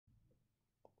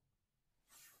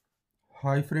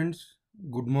Hi friends,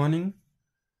 good morning.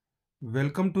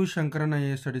 Welcome to Shankaran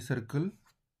IAS Study Circle.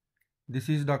 This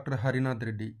is Dr. Harinath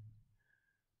Reddy.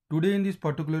 Today in this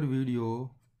particular video,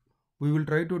 we will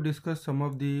try to discuss some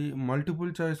of the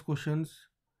multiple choice questions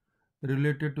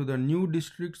related to the new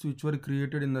districts which were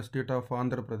created in the state of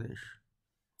Andhra Pradesh.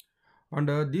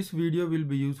 And this video will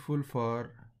be useful for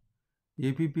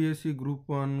APPSC Group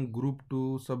 1, Group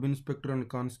 2, Sub-Inspector and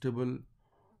Constable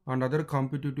and other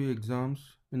competitive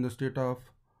exams in the state of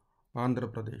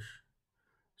Andhra Pradesh.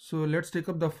 So let's take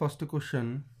up the first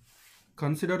question.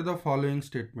 Consider the following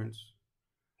statements.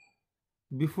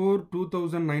 Before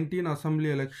 2019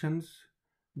 Assembly elections,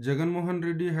 Jagan Mohan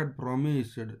Reddy had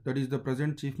promised, that is the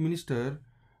present Chief Minister,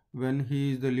 when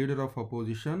he is the leader of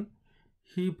opposition,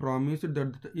 he promised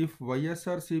that if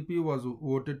YSRCP was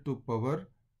voted to power,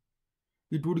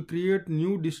 it would create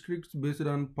new districts based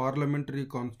on parliamentary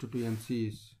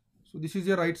constituencies. So this is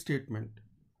a right statement.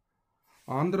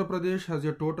 Andhra Pradesh has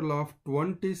a total of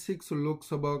 26 Lok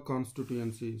Sabha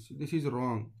constituencies. This is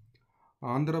wrong.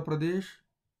 Andhra Pradesh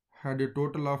had a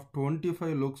total of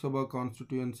 25 Lok Sabha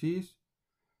constituencies.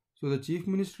 So the Chief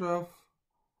Minister of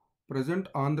present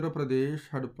Andhra Pradesh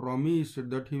had promised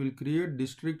that he will create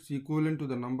districts equivalent to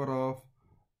the number of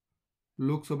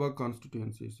Lok Sabha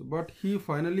constituencies. But he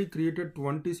finally created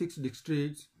 26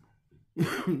 districts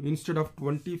instead of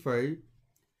 25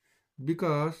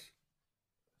 because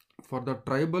for the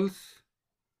tribals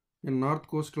in North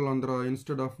Coastal Andhra,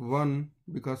 instead of one,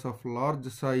 because of large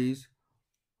size,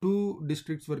 2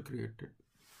 districts were created.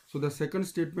 So the second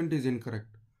statement is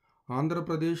incorrect. Andhra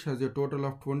Pradesh has a total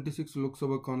of 26 Lok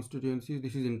Sabha constituencies.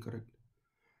 This is incorrect.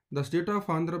 The state of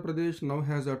Andhra Pradesh now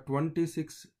has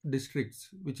 26 districts,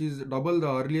 which is double the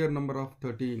earlier number of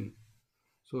 13.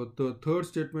 So the third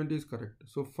statement is correct.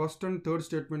 So first and third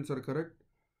statements are correct.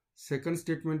 Second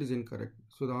statement is incorrect.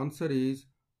 So the answer is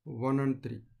 1 and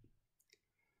 3.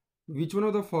 Which one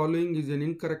of the following is an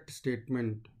incorrect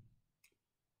statement?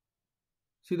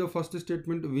 See the first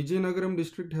statement, Vijayanagaram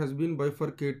district has been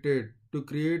bifurcated to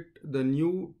create the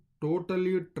new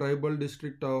totally tribal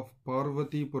district of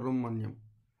Parvatipuram Manyam.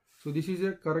 So this is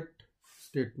a correct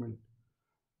statement.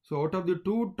 So out of the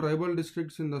 2 tribal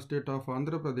districts in the state of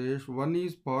Andhra Pradesh, one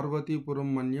is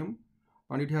Parvatipuram Manyam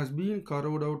and it has been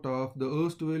carved out of the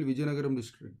erstwhile Vijayanagaram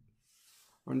district.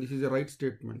 And this is a right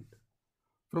statement.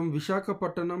 From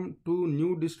Visakhapatnam, 2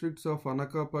 new districts of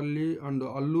Anakapalli and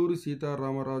Alluri Sita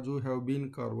Ramaraju have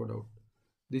been carved out.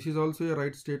 This is also a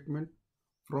right statement.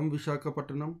 From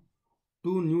Visakhapatnam,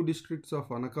 2 new districts of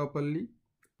Anakapalli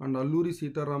and Alluri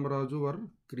Sita Ramaraju were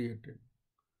created.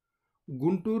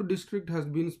 Guntur district has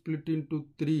been split into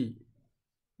 3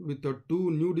 with the 2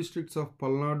 new districts of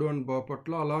Palnadu and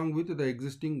Bapatla along with the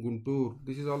existing Guntur.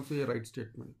 This is also a right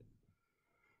statement.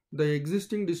 The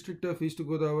existing district of East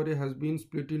Godavari has been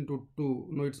split into 2.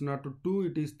 No, it's not 2,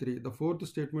 it is 3. The fourth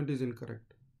statement is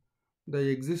incorrect. The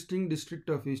existing district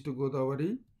of East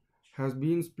Godavari has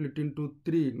been split into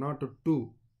 3, not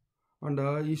 2.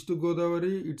 And East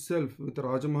Godavari itself with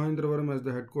Rajamahendravaram as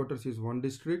the headquarters is 1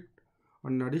 district.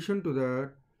 And in addition to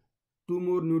that, 2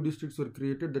 more new districts were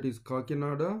created, that is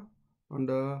Kakinada and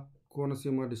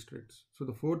Konasima districts. So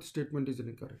the fourth statement is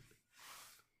incorrect.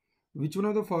 Which one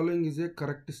of the following is a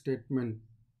correct statement?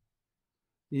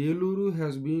 Eluru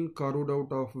has been carved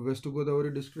out of West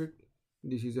Godavari district.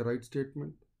 This is a right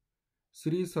statement.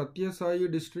 Sri Satya Sai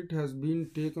district has been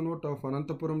taken out of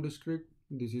Anantapuram district.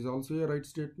 This is also a right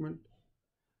statement.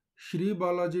 Shri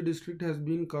Balaji district has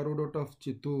been carved out of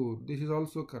Chittoor. This is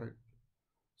also correct.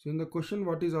 So in the question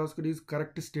what is asked is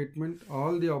correct statement.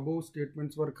 All the above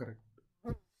statements were correct.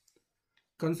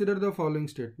 Consider the following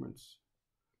statements.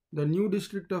 The new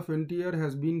district of NTR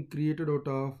has been created out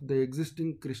of the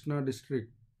existing Krishna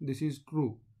district. This is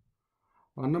true.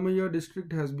 Annamaya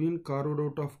district has been carved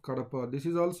out of Kadapa. This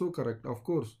is also correct. Of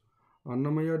course,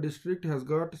 Annamaya district has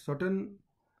got certain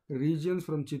regions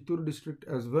from Chittoor district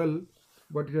as well,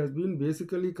 but it has been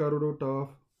basically carved out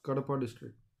of Kadapa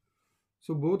district.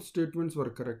 So both statements were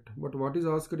correct. But what is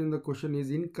asked in the question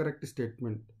is incorrect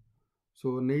statement.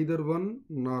 So neither 1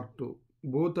 nor 2.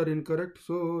 Both are incorrect,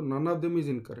 so none of them is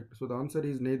incorrect. So the answer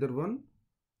is neither 1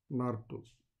 nor 2.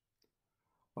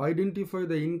 Identify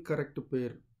the incorrect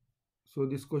pair. So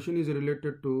this question is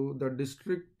related to the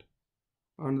district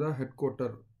and the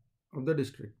headquarter of the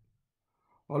district.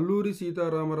 Alluri Sita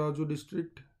Ramaraju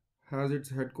district has its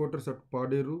headquarters at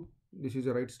Paderu. This is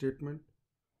a right statement.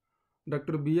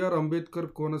 Dr. B.R.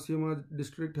 Ambedkar Konasima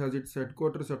district has its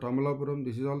headquarters at Amalapuram.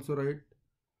 This is also right.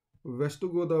 West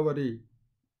Godavari,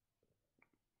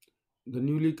 the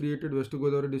newly created West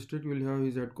Godavari district will have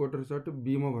his headquarters at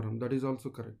Bhimavaram. That is also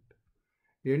correct.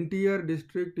 NTR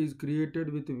district is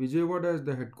created with Vijayawada as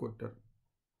the headquarter,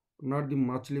 not the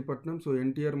Machilipatnam. So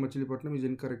NTR Machilipatnam is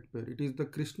incorrect pair. It is the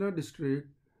Krishna district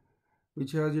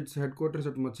which has its headquarters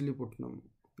at Machilipatnam.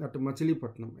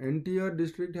 NTR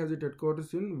district has its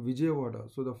headquarters in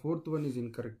Vijayawada. So the fourth one is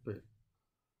incorrect pair.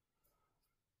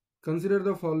 Consider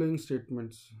the following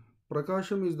statements.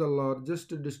 Prakasham is the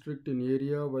largest district in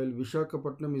area while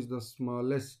Vishakhapatnam is the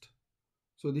smallest.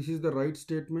 So this is the right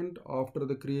statement after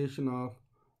the creation of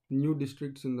new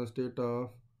districts in the state of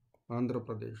Andhra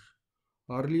Pradesh.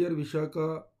 Earlier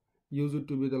Vishakha used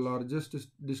to be the largest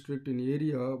district in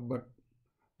area, but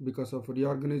because of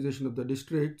reorganization of the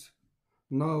districts,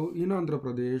 now in Andhra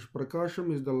Pradesh,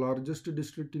 Prakasham is the largest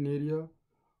district in area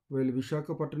while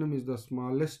Vishakhapatnam is the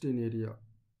smallest in area.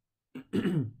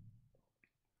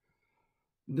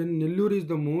 Then Nellore is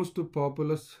the most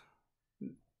populous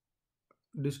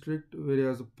district,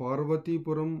 whereas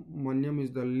Parvatipuram Manyam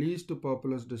is the least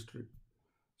populous district.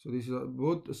 So these are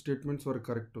both statements were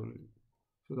correct only.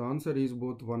 So the answer is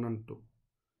both 1 and 2.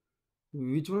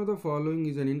 Which one of the following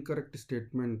is an incorrect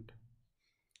statement?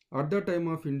 At the time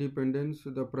of independence,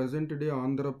 the present day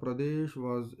Andhra Pradesh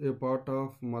was a part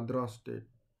of Madras state.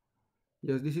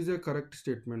 Yes, this is a correct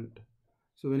statement.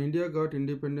 So when India got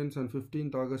independence on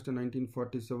 15th August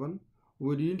 1947,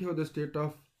 we didn't have the state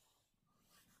of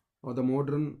the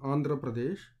modern Andhra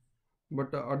Pradesh,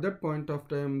 but at that point of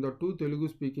time, the two Telugu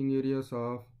speaking areas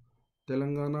of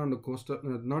Telangana and coastal,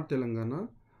 not Telangana,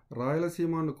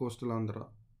 Rayalaseema and coastal Andhra.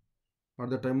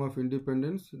 At the time of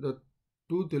independence, the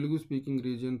two Telugu speaking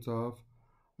regions of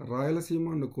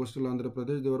Rayalaseema and coastal Andhra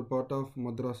Pradesh, they were part of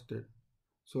Madras state.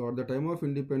 So at the time of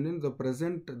independence, the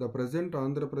present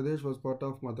Andhra Pradesh was part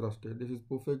of Madras state. This is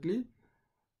perfectly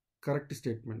correct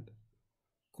statement.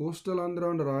 Coastal Andhra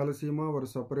and Rayalaseema were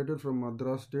separated from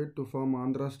Madras state to form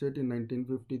Andhra state in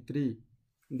 1953.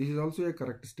 This is also a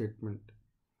correct statement.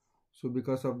 So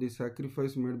because of the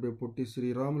sacrifice made by Potti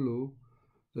Sri Ramulu,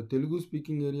 the Telugu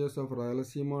speaking areas of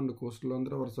Rayalaseema and coastal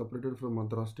Andhra were separated from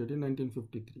Madras state in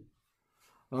 1953.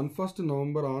 On 1st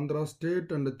November, Andhra state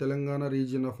and the Telangana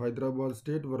region of Hyderabad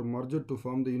state were merged to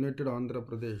form the United Andhra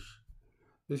Pradesh.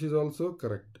 This is also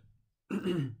correct.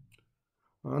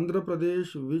 Andhra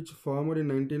Pradesh, which formed in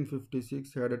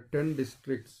 1956, had 10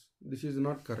 districts. This is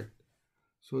not correct.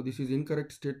 So this is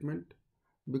incorrect statement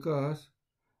because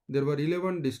there were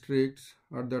 11 districts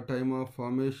at the time of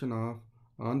formation of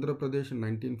Andhra Pradesh in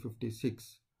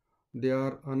 1956. They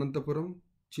are Anantapuram,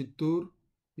 Chittoor,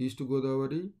 East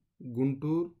Godavari,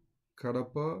 Guntur,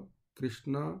 Kadapa,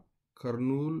 Krishna,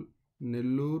 Kurnool,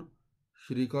 Nellore,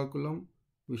 Srikakulam,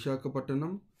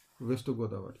 Vishakhapatnam, West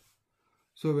Godavari.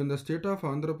 So when the state of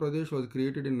Andhra Pradesh was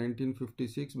created in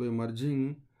 1956 by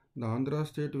merging the Andhra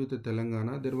state with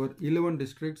Telangana, there were 11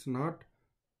 districts, not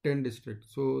 10 districts.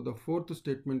 So the fourth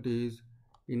statement is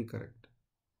incorrect.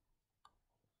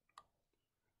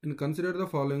 And consider the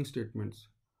following statements.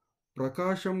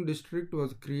 Prakasham district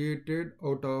was created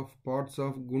out of parts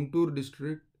of Guntur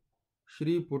district,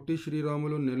 Shri Potti Sri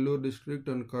Ramulu Nellore district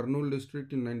and Kurnool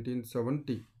district in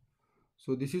 1970.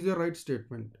 So this is a right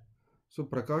statement. So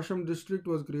Prakasham district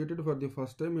was created for the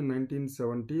first time in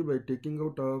 1970 by taking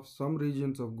out of some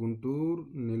regions of Guntur,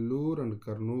 Nellore and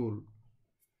Kurnool.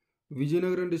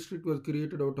 Vizianagaram district was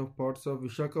created out of parts of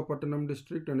Vishakhapatnam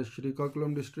district and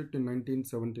Srikakulam district in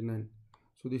 1979.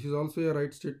 So this is also a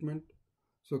right statement.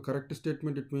 So correct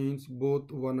statement, it means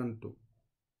both 1 and 2.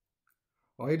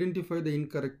 Identify the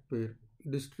incorrect pair,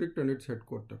 district and its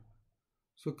headquarters.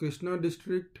 So Krishna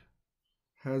district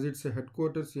has its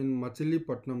headquarters in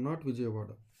Machilipatnam, not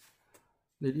Vijayawada.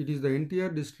 It is the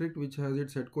NTR district which has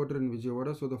its headquarters in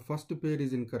Vijayawada. So the first pair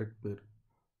is incorrect pair.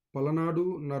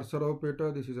 Palanadu,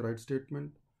 Narsaraopeta, this is a right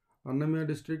statement. Annamaya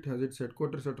district has its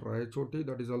headquarters at Rayachoti,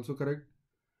 that is also correct.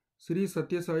 Sri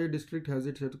Satya Sai district has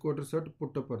its headquarters at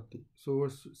Puttaparthi. So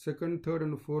second, third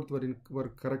and fourth were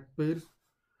correct pairs.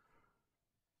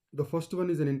 The first one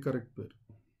is an incorrect pair.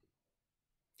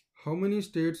 How many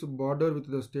states border with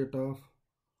the state of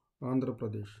Andhra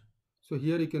Pradesh? So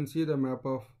here you can see the map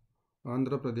of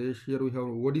Andhra Pradesh. Here we have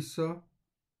Odisha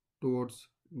towards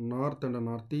north and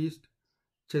northeast.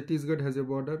 Chhattisgarh has a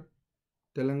border.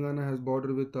 Telangana has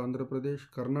border with Andhra Pradesh.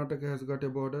 Karnataka has got a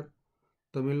border.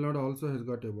 Tamil Nadu also has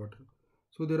got a border.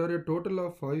 So there are a total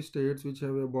of 5 states which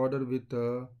have a border with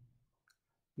the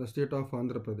state of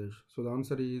Andhra Pradesh. So the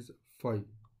answer is 5.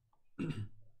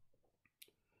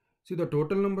 See the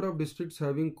total number of districts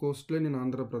having coastline in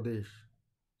Andhra Pradesh.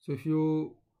 So if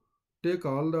you take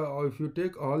all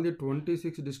the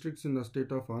 26 districts in the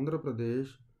state of Andhra Pradesh,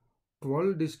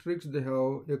 12 districts they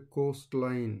have a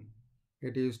coastline.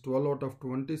 It is 12 out of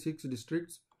 26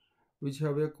 districts which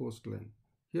have a coastline.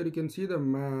 Here you can see the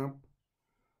map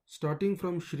starting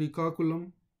from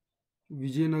Srikakulam,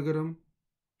 Vijayanagaram,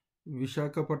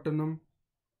 Visakhapatnam,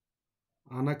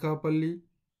 Anakapalli,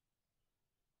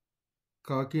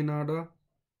 Kakinada,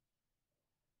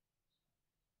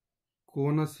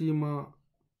 Konasima,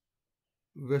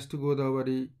 West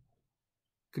Godavari,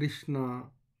 Krishna,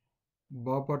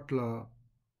 Bapatla,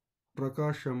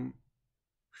 Prakasham,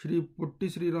 Sri Putti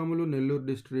Sri Ramulu Nellore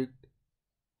district,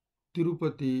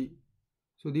 Tirupati.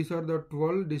 So these are the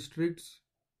 12 districts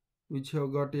which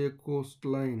have got a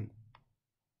coastline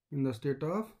in the state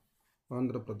of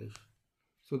Andhra Pradesh.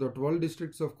 So the 12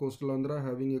 districts of coastal Andhra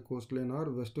having a coastline are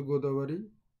West Godavari,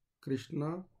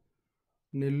 Krishna,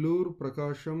 Nellore,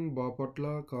 Prakasham,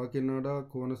 Bapatla, Kakinada,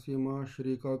 Konasima,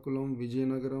 Srikakulam,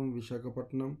 Vijayanagaram,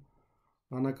 Visakhapatnam,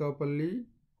 Anakapalli,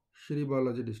 Sri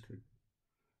Balaji district.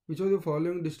 Which of the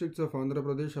following districts of Andhra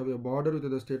Pradesh have a border with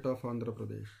the state of Andhra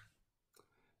Pradesh?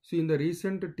 See, in the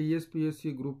recent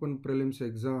TSPSC Group 1 Prelims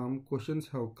exam, questions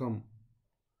have come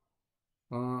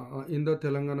in the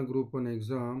Telangana Group 1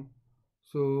 exam.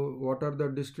 So, what are the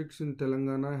districts in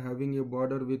Telangana having a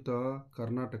border with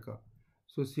Karnataka?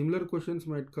 So, similar questions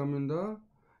might come in the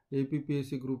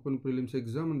APPSC Group 1 Prelims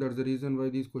exam, and that's the reason why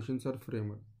these questions are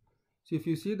framed. So, if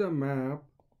you see the map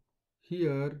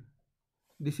here,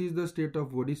 this is the state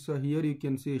of Odisha. Here you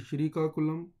can see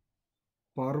Srikakulam,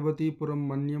 Parvatipuram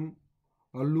Manyam,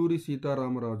 Alluri Sita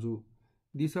Ramaraju.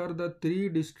 These are the 3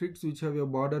 districts which have a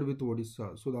border with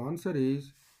Odisha. So the answer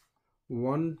is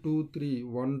 1, 2, 3,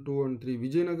 1, 2 and 3.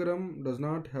 Vijayanagaram does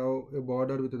not have a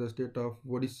border with the state of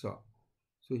Odisha.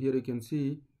 So here you can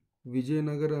see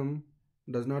Vijayanagaram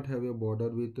does not have a border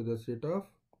with the state of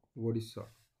Odisha.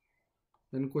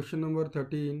 Then question number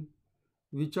 13.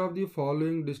 Which of the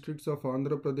following districts of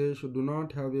Andhra Pradesh do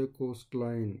not have a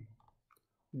coastline?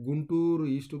 Guntur,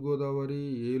 East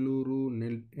Godavari, Eluru,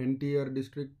 NTR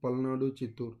district, Palnadu,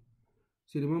 Chittur.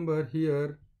 See, remember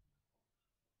here,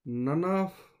 none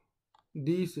of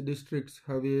these districts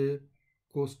have a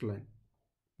coastline.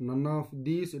 None of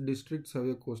these districts have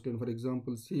a coastline. For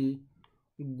example, see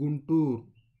Guntur.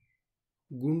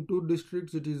 Guntur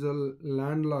district, it is a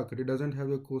landlocked. It doesn't have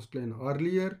a coastline.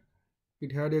 Earlier,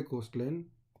 it had a coastline,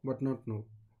 but not now.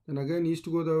 And again, East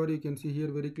Godavari, you can see here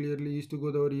very clearly, East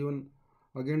Godavari even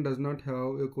again does not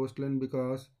have a coastline,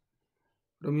 because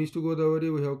from East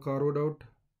Godavari we have carved out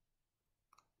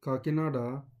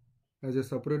Kakinada as a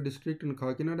separate district, and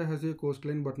Kakinada has a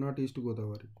coastline but not East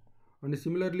Godavari. And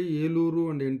similarly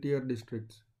Eluru and NTR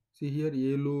districts. See here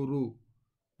Eluru.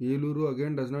 Eluru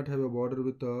again does not have a border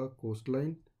with a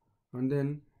coastline. And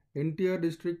then NTR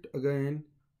district again,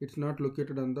 it's not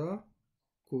located on the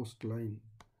coastline.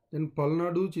 Then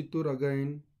Palnadu, Chittur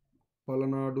again,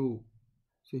 Palanadu.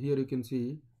 So here you can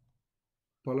see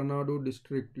Palanadu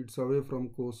district, it's away from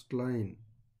coastline.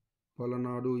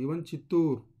 Palanadu, even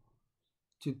Chittur,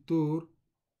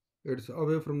 it's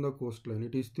away from the coastline.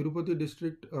 It is Tirupati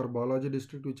district or Balaji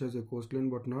district which has a coastline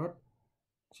but not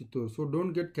Chittur. So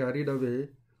don't get carried away.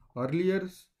 Earlier,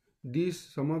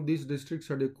 some of these districts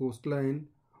had a coastline,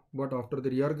 but after the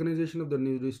reorganization of the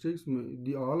new districts,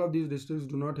 all of these districts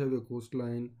do not have a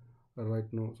coastline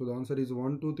right now. So the answer is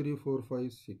 1, 2, 3, 4,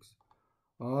 5, 6.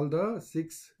 All the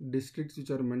 6 districts which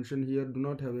are mentioned here do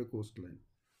not have a coastline.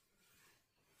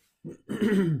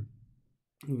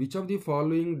 Which of the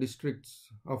following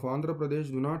districts of Andhra Pradesh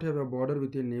do not have a border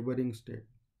with a neighboring state?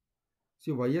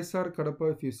 See, YSR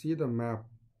Kadapa, if you see the map,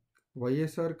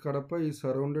 YSR Kadapa is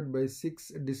surrounded by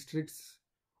 6 districts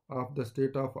of the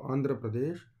state of Andhra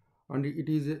Pradesh, and it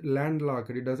is landlocked.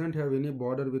 It doesn't have any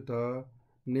border with a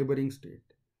neighboring state.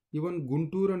 Even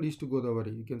Guntur and East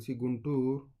Godavari, you can see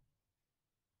Guntur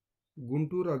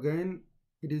again,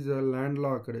 it is a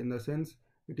landlocked in the sense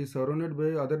it is surrounded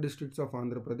by other districts of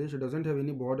Andhra Pradesh. It doesn't have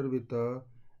any border with a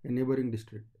neighboring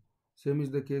district. Same is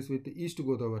the case with East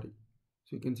Godavari.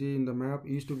 So you can see in the map,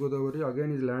 East Godavari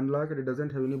again is landlocked. It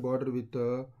doesn't have any border with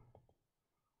a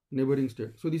neighboring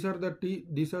state. So these are the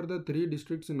 3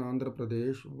 districts in Andhra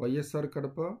Pradesh: YSR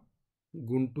Kadapa,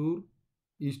 Guntur,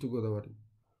 East Godavari.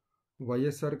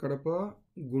 YSR Kadapa,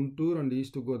 Guntur and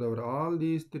East Godavari. All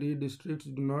these 3 districts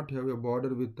do not have a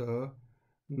border with a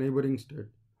neighboring state.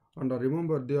 And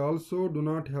remember, they also do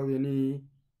not have any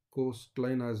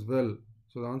coastline as well.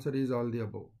 So the answer is all the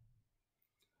above.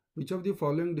 Which of the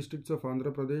following districts of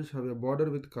Andhra Pradesh have a border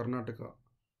with Karnataka?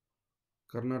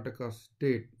 Karnataka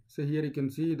state. So here you can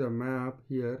see the map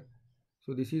here.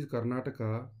 So this is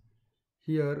Karnataka.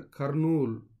 Here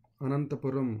Kurnool,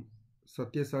 Anantapuram,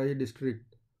 Satyasai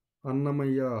district,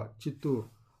 Annamaya, Chittur.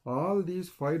 All these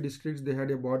 5 districts, they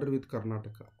had a border with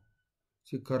Karnataka.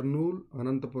 See Kurnool,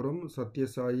 Anantapuram,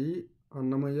 Satyasai,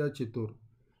 Annamaya, Chittur.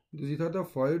 These are the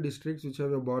 5 districts which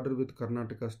have a border with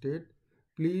Karnataka state.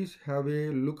 Please have a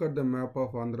look at the map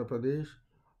of Andhra Pradesh.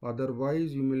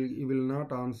 Otherwise, you will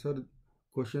not answer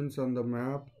questions on the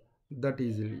map that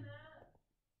easily.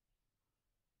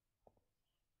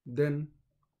 Then,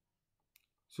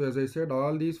 so as I said,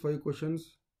 all these 5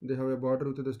 questions, they have a border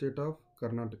with the state of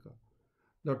Karnataka.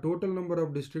 The total number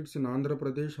of districts in Andhra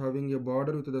Pradesh having a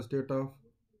border with the state of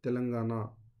Telangana.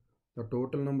 The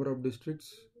total number of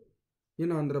districts in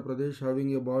Andhra Pradesh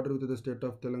having a border with the state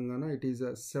of Telangana, it is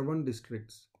 7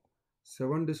 districts.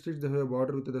 7 districts they have a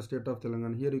border with the state of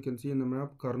Telangana. Here you can see in the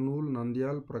map Kurnool,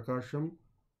 Nandyal, Prakasham,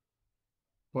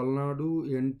 Palnadu,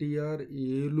 NTR,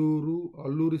 Eluru,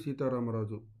 Alluri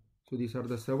Sitaramaraju. So these are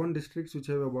the 7 districts which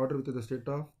have a border with the state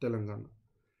of Telangana.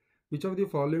 Which of the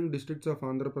following districts of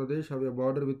Andhra Pradesh have a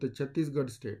border with the Chhattisgarh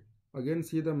state? Again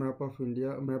see the map of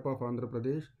India, map of Andhra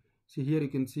Pradesh. See here you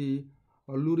can see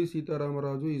Alluri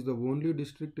Sitaramaraju is the only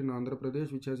district in Andhra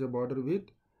Pradesh which has a border with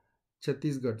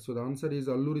Chhattisgarh. So the answer is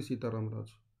Alluri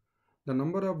Sitaramaraju. The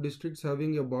number of districts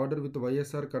having a border with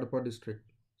YSR Kadapa district.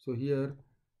 So here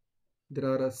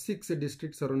there are 6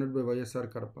 districts surrounded by YSR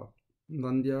Kadapa.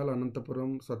 Nandyal,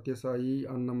 Anantapuram, Satyasai,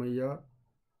 Annamaya,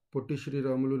 Potti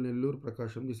Sriramulu, Nellore,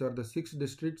 Prakasham. These are the 6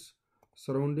 districts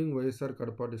surrounding YSR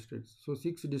Kadapa districts. So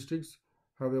 6 districts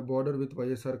have a border with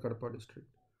YSR Kadapa district.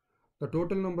 The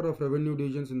total number of revenue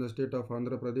divisions in the state of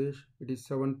Andhra Pradesh, it is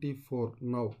 74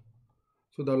 now.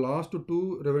 So the last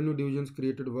 2 revenue divisions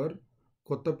created were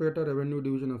Kottapeta Revenue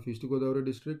Division of East Godavari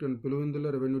district and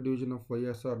Piluvindula Revenue Division of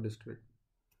YSR district.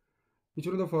 Which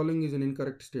one of the following is an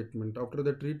incorrect statement? After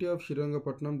the Treaty of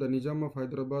Srirangapatnam, the Nizam of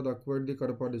Hyderabad acquired the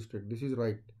Kadapa district. This is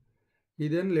right. He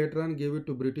then later on gave it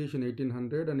to British in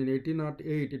 1800 and in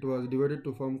 1808 it was divided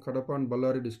to form Kadapa and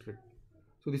Ballari district.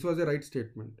 So this was a right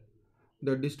statement.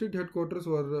 The district headquarters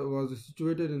was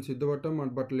situated in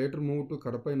Siddhavatam but later moved to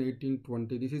Kadapa in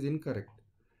 1820. This is incorrect.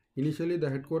 Initially the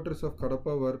headquarters of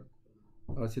Kadapa were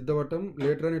Siddhavatam.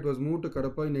 Later on it was moved to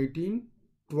Kadapa in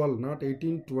 1812, not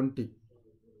 1820.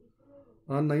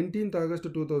 On 19th August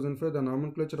 2005, the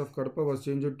nomenclature of Kadapa was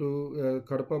changed to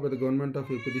Kadapa by the government of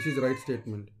AP. This is right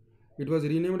statement. It was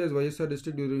renamed as YSR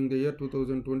district during the year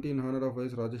 2020 in honor of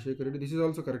YS Rajashekar Reddy. This is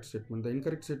also correct statement. The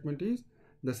incorrect statement is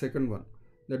the second one.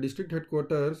 The district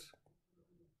headquarters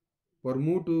were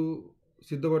moved to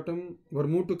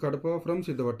Kadapa from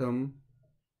Siddhavatam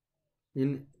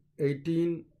in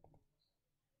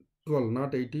 1812,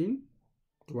 not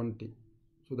 1820.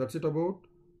 So that's it about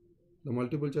the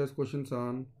multiple choice questions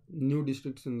on new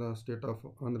districts in the state of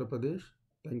Andhra Pradesh.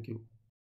 Thank you.